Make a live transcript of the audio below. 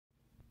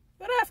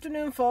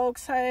afternoon,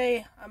 folks.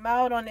 Hey, I'm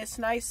out on this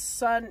nice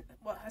Saturday,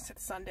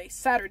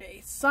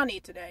 sunny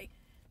today.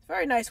 It's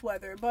very nice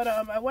weather, but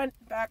I went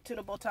back to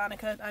the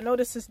Botanica. I know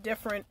this is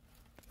different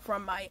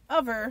from my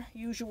other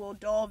usual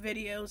doll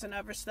videos and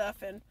other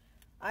stuff, and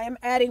I am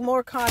adding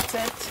more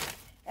content.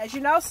 As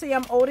you now see,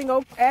 I'm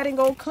adding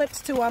old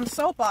clips to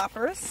soap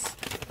operas.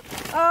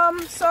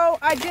 So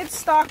I did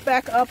stock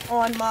back up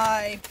on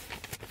my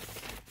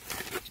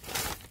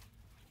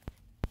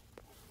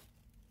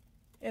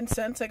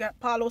incense. I got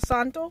Palo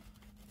Santo,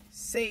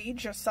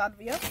 sage or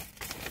salvia,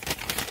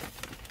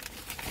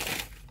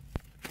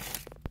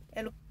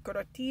 El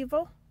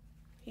Curativo,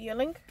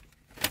 healing.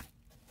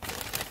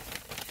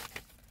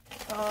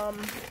 I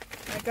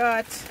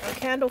got a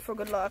candle for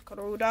good luck,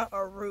 Ruda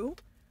or Rue,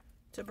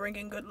 to bring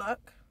in good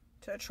luck,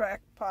 to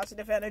attract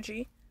positive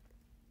energy,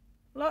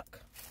 luck.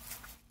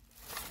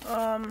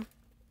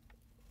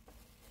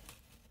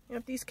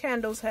 These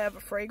candles have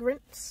a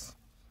fragrance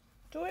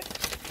to it.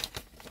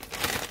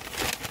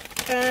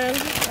 And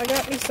I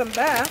got me some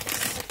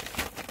baths.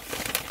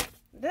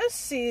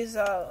 This is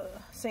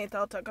Saint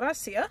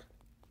Altagracia.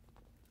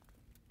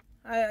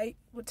 I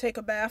would take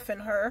a bath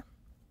in her.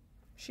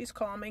 She's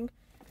calming.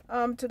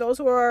 To those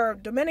who are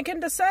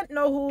Dominican descent,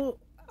 know who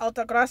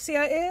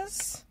Altagracia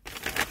is.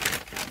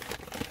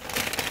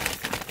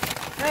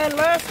 And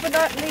last but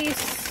not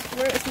least,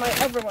 where is my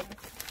other one?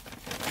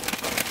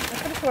 I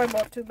could have sworn I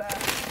bought two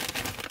baths.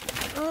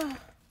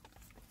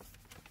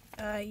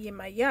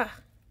 Yeah.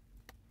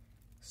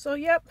 So,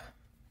 yep.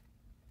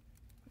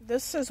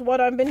 This is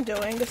what I've been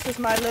doing. This is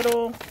my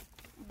little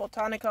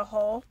Botanica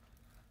haul.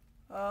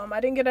 I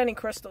didn't get any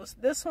crystals.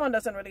 This one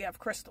doesn't really have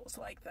crystals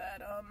like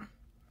that.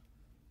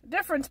 The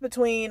difference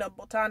between a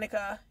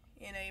Botanica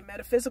in a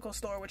metaphysical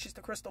store, which is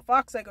the Crystal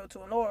Fox I go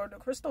to in Lore, the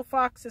Crystal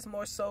Fox is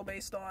more so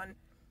based on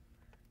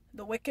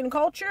the Wiccan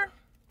culture.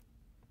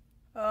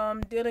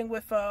 Dealing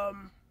with,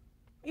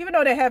 even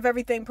though they have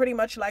everything pretty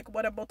much like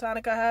what a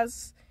Botanica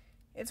has,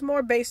 it's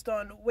more based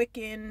on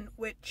Wiccan,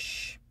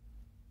 witch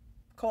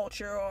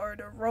culture, or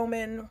the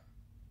Roman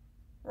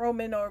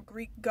or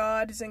Greek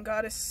gods and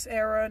goddess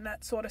era and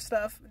that sort of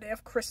stuff. They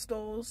have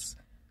crystals,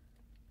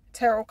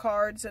 tarot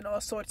cards, and all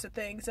sorts of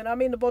things. And I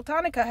mean, the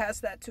Botanica has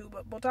that too,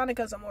 but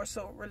Botanicas are more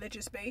so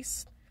religious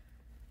based.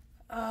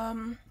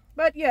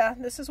 But yeah,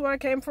 this is where I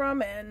came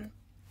from, and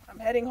I'm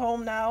heading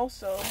home now,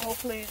 so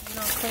hopefully,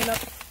 clean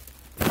up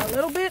a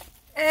little bit.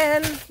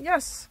 And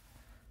yes,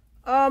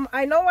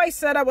 I know I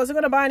said I wasn't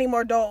going to buy any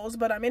more dolls,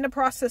 but I'm in the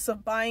process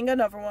of buying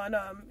another one.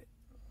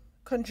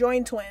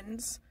 Conjoined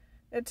twins.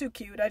 They're too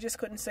cute. I just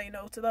couldn't say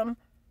no to them.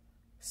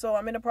 So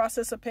I'm in the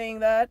process of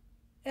paying that.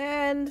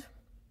 And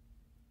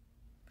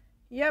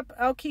yep,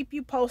 I'll keep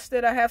you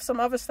posted. I have some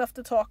other stuff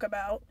to talk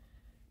about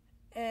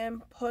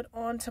and put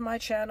onto my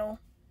channel.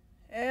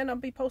 And I'll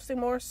be posting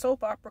more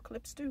soap opera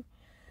clips too.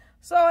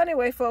 So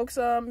anyway, folks,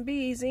 be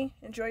easy.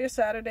 Enjoy your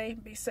Saturday.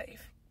 Be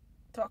safe.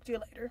 Talk to you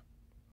later.